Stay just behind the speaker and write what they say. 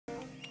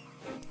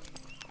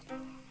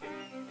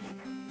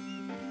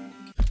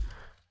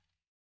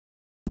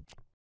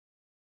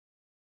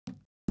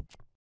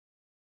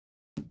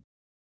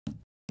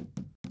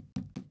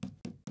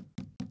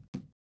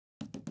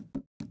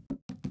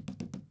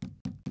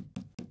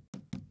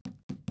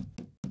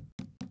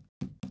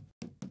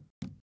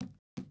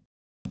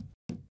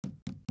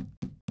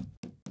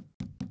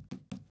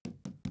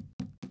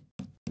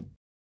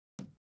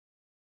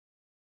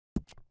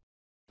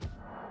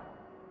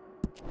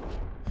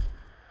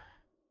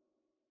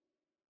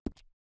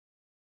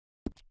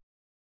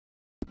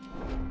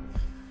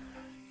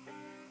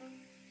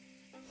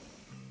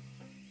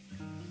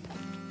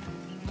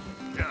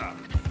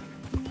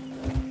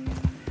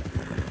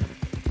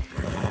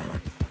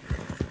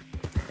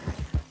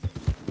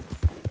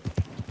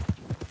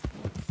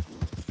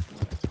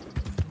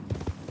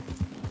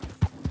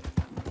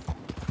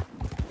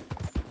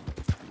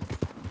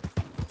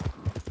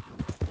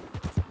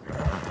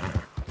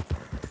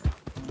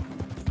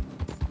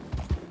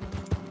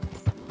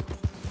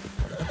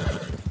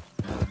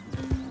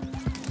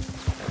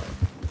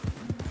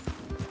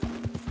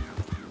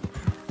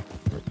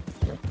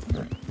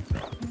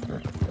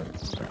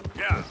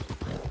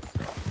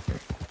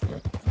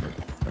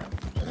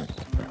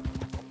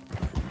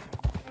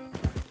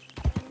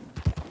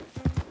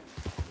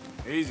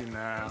Easy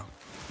now.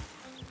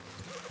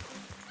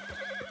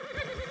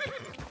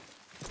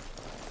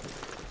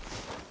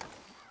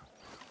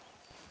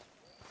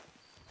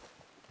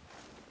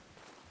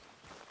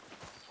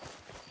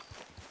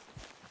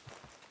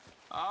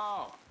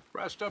 Oh,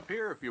 rest up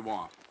here if you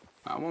want.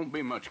 I won't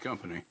be much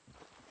company.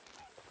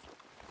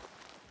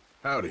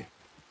 Howdy.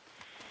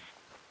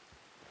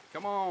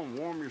 Come on,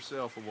 warm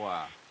yourself a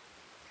while.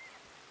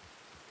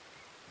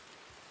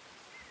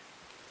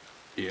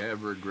 You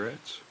have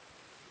regrets?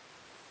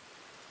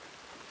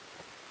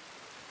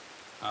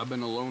 I've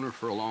been a loner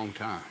for a long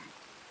time.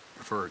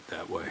 Prefer it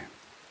that way.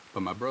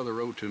 But my brother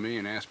wrote to me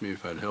and asked me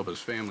if I'd help his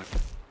family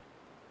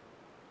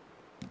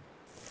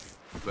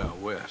out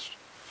west.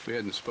 We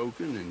hadn't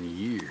spoken in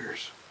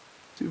years.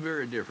 Two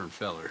very different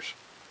fellers.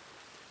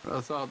 But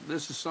I thought,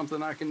 this is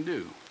something I can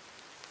do.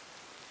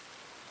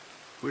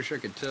 Wish I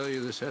could tell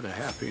you this had a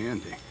happy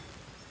ending.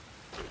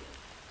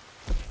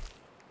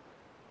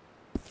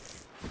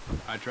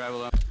 I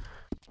travel out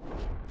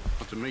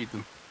to meet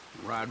them,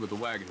 ride with the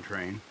wagon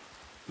train,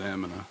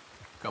 them and a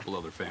couple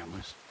other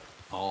families,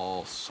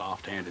 all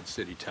soft-handed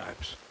city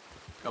types.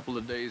 A couple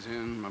of days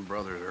in, my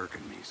brother's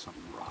irking me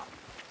something rotten,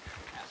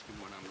 asking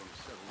when I'm going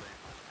to settle down,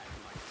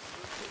 acting like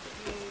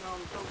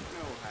don't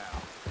know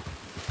how.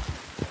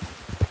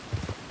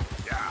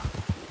 Yeah.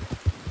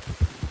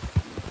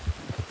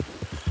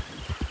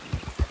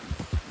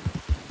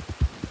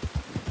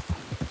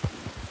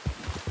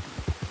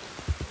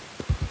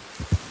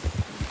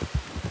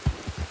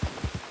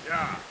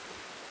 Yeah.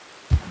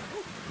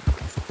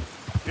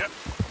 Yep.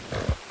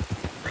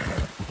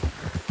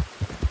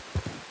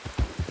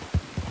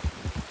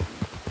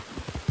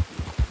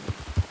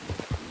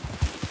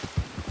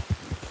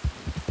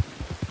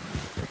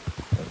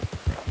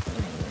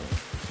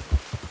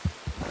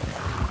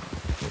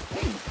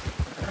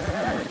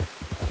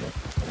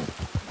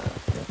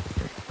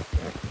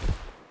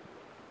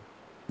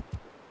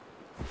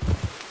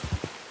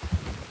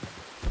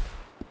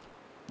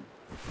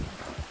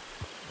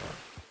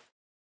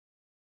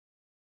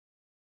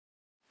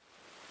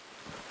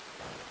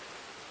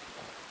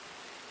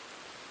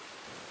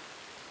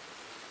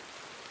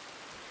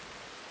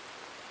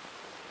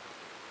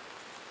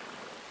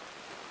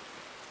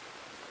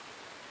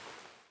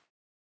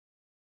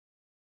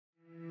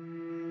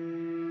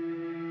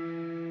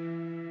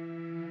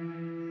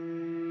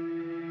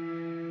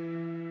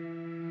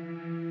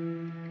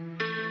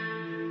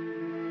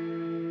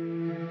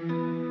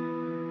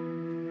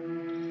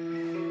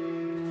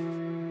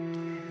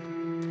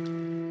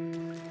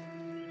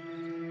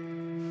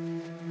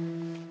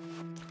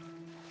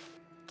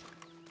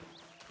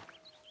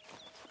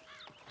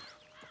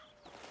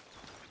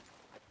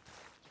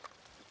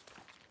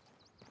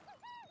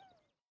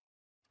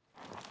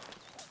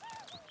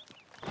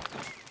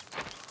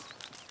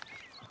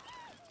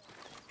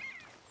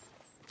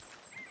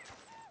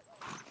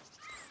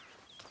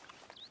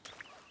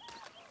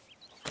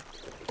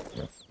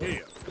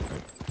 Here.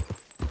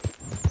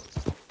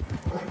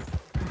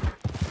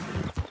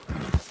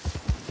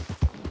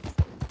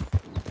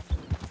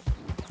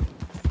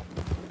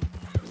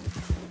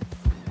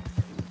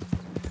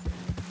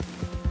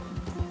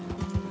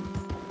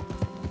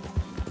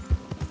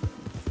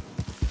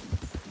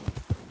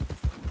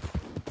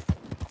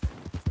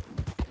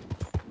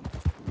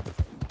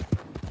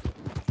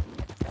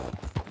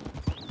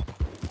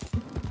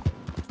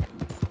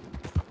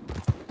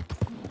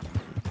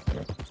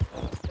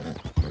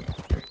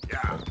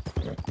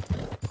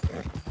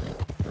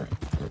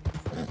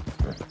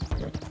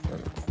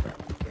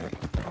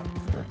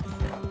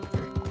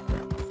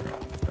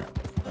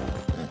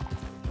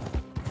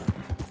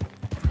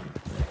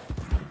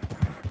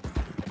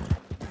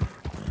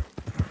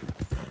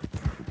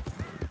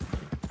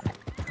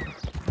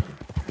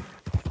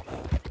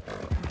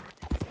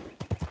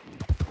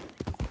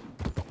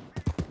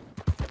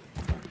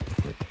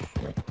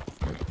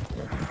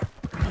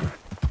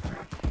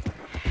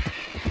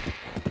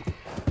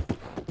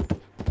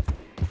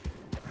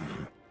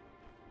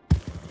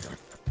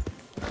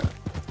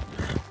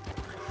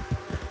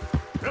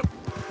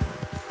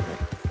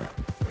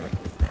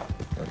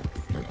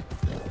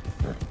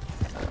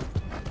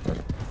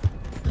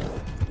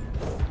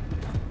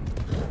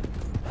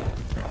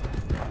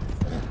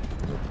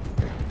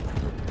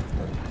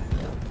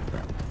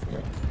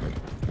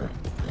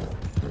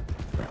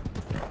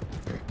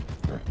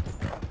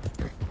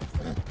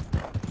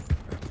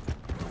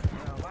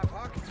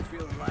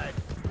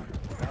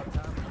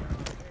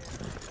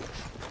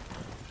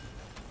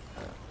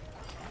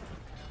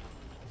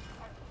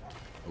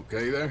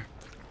 Okay there?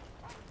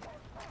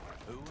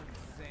 Who in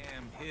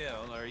Sam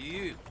Hill are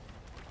you?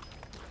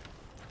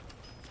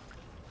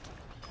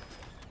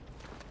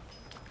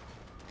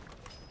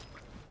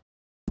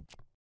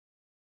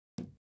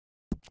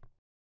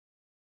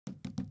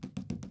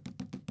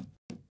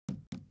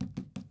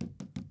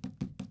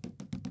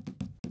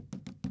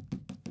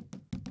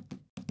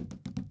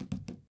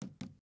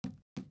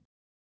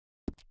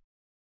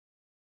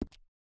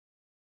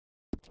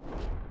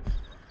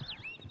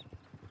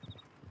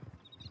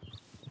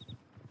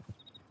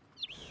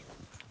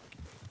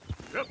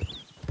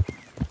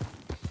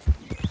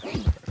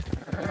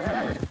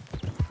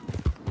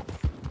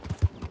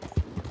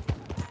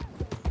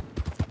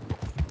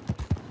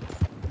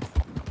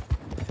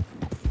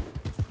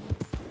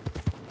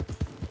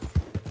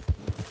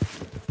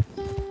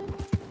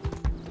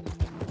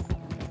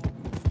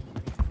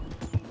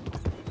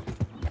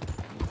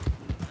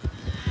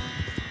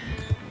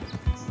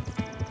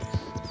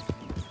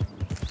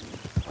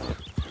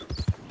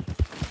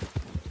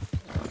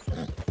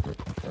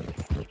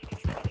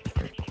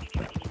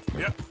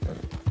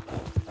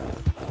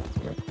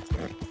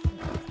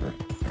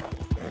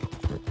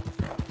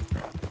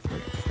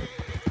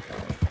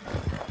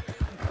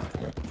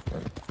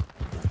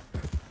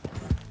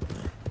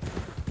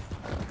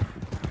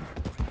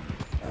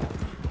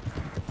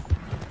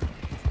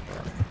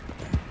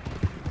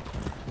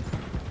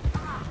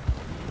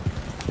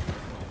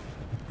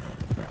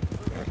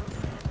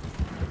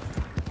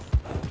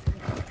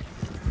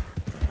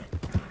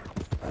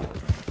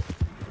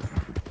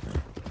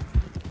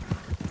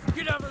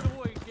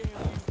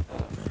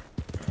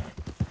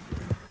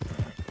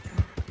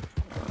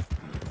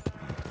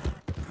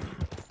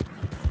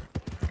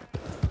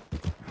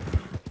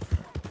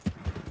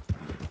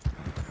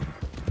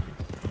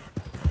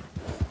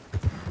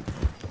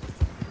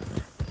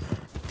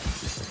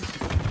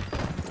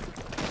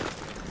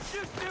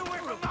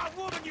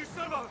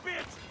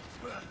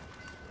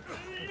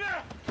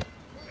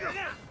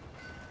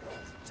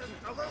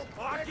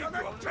 I give you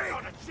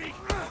on the cheek.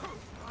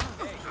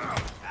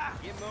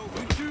 Get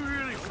moving. You two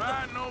really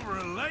fighting over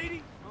a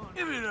lady?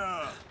 Give it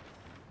up.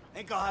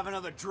 Think I'll have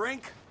another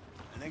drink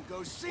and then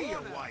go see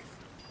your wife.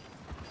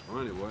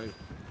 Well, anyway.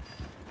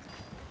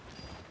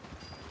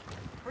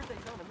 Heard they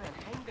found a man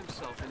hanged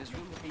himself in his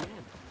room at the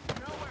inn.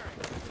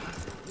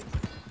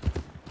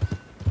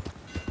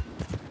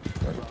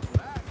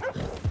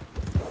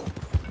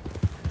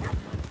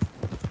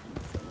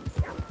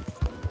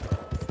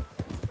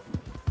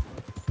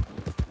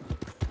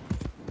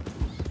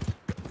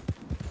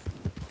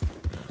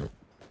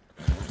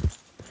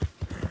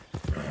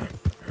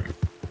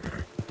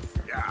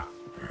 Yeah.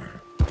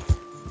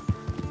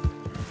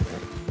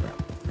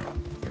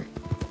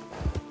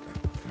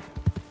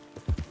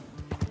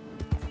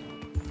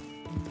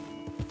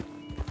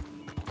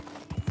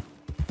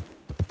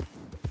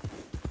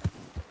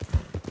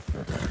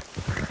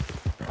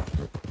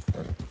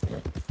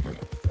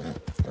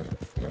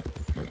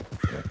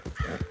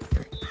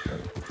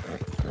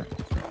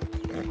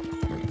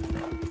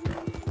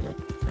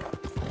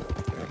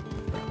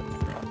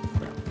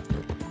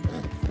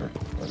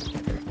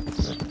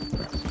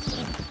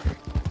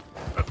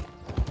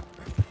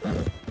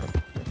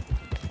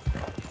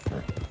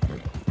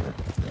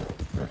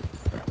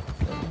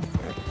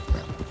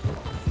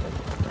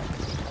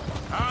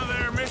 Hi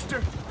there,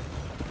 mister.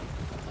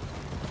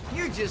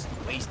 You're just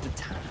a waste of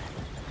time.